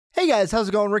Guys, how's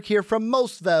it going? Rick here from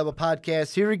Most Valuable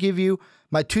Podcast, here to give you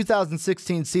my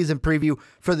 2016 season preview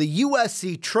for the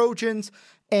USC Trojans,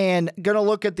 and going to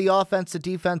look at the offense, the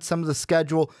defense, some of the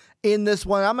schedule in this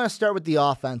one. I'm going to start with the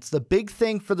offense. The big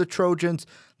thing for the Trojans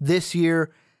this year,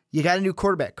 you got a new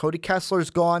quarterback. Cody Kessler's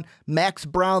gone. Max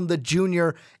Brown, the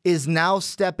junior, is now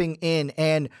stepping in,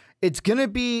 and it's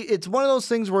one of those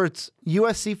things where it's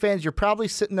USC fans, you're probably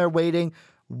sitting there waiting,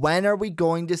 when are we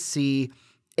going to see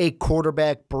a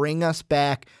quarterback bring us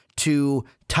back to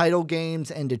title games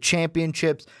and to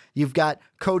championships? You've got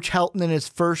Coach Helton in his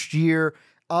first year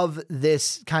of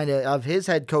this of his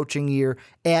head coaching year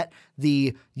at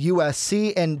the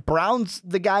USC, and Brown's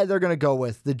the guy they're going to go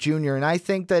with, the junior. And I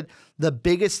think that the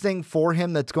biggest thing for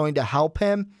him that's going to help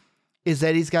him is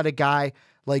that he's got a guy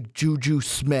like Juju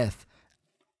Smith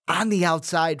on the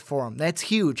outside for him. That's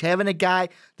huge. Having a guy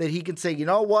that he can say, you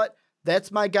know what?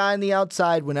 That's my guy on the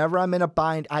outside. Whenever I'm in a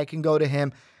bind, I can go to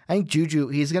him. I think Juju,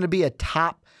 he's going to be a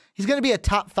top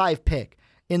 5 pick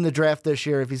in the draft this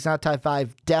year. If he's not top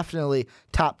 5, definitely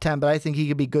top 10, but I think he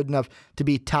could be good enough to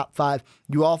be top 5.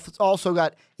 You also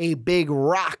got a big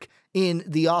rock in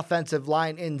the offensive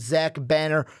line in Zach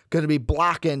Banner, going to be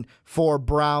blocking for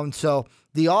Brown. So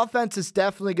the offense is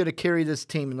definitely going to carry this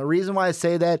team. And the reason why I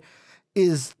say that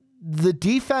is the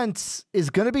defense is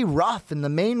going to be rough. And the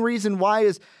main reason why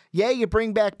is, yeah, you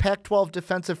bring back Pac-12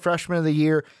 Defensive Freshman of the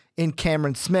Year in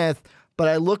Cameron Smith, but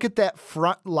I look at that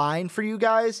front line for you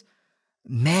guys,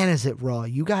 man, is it raw.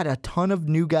 You got a ton of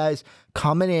new guys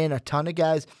coming in, a ton of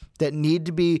guys that need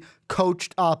to be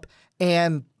coached up,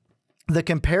 and the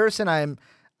comparison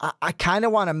I kind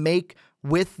of want to make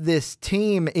with this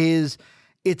team is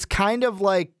it's kind of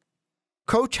like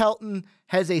Coach Helton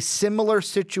has a similar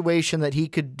situation that he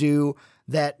could do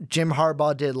that Jim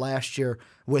Harbaugh did last year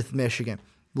with Michigan.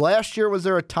 Last year, was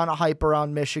there a ton of hype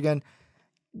around Michigan?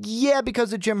 Yeah,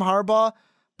 because of Jim Harbaugh.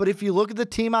 But if you look at the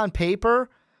team on paper,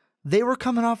 they were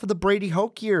coming off of the Brady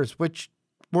Hoke years, which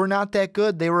were not that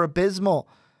good. They were abysmal.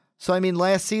 So, I mean,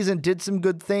 last season did some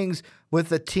good things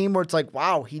with a team where it's like,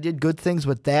 wow, he did good things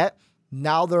with that.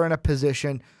 Now they're in a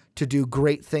position to do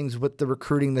great things with the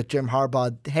recruiting that Jim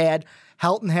Harbaugh had.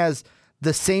 Helton has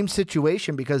the same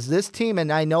situation because this team, and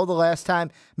I know the last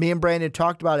time me and Brandon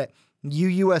talked about it,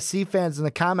 you USC fans in the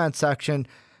comment section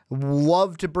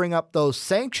love to bring up those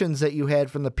sanctions that you had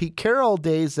from the Pete Carroll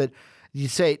days that you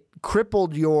say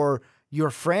crippled your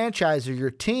franchise or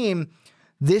your team.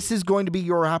 This is going to be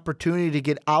your opportunity to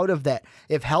get out of that.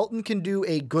 If Helton can do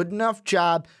a good enough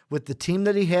job with the team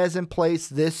that he has in place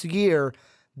this year,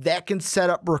 that can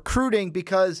set up recruiting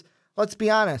because, let's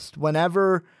be honest,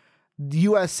 whenever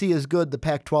USC is good, the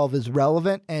Pac-12 is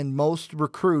relevant, and most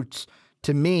recruits,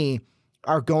 to me,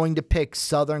 are going to pick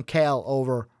Southern Cal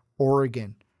over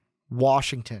Oregon,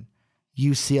 Washington,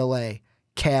 UCLA,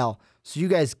 Cal. So you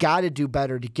guys got to do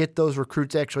better to get those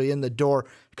recruits actually in the door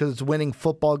because it's winning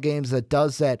football games that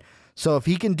does that. So if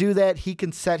he can do that, he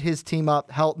can set his team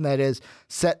up, Helton that is,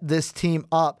 set this team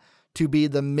up to be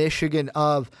the Michigan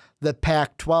of the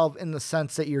Pac-12 in the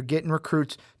sense that you're getting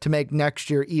recruits to make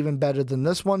next year even better than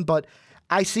this one. But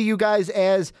I see you guys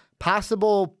as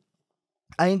possible.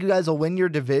 I think you guys will win your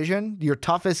division, your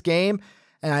toughest game,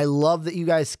 and I love that you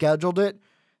guys scheduled it.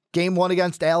 Game 1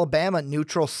 against Alabama,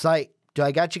 neutral site. Do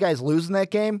I got you guys losing that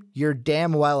game? You're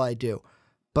damn well I do.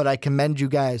 But I commend you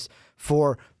guys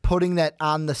for putting that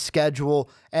on the schedule,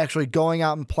 actually going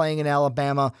out and playing in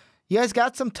Alabama. You guys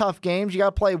got some tough games. You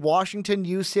got to play Washington,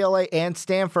 UCLA, and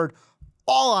Stanford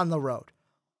all on the road.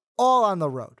 All on the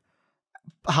road.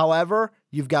 However,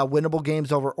 you've got winnable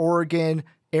games over Oregon,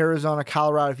 Arizona,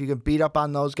 Colorado. If you can beat up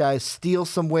on those guys, steal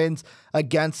some wins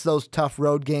against those tough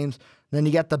road games. Then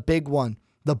you got the big one,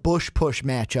 the push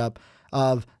matchup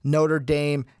of Notre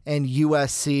Dame and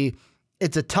USC.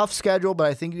 It's a tough schedule, but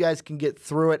I think you guys can get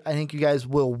through it. I think you guys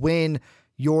will win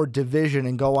your division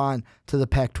and go on to the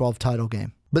Pac-12 title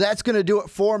game. But that's going to do it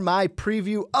for my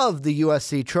preview of the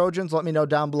USC Trojans. Let me know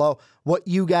down below what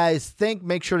you guys think.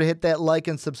 Make sure to hit that like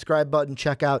and subscribe button.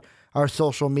 Check out our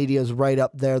social medias right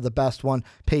up there. The best one,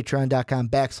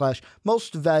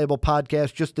 patreon.com/most valuable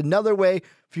podcast. Just another way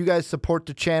for you guys to support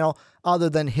the channel other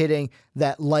than hitting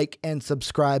that like and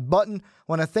subscribe button. I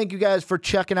want to thank you guys for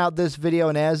checking out this video.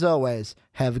 And as always,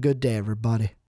 have a good day, everybody.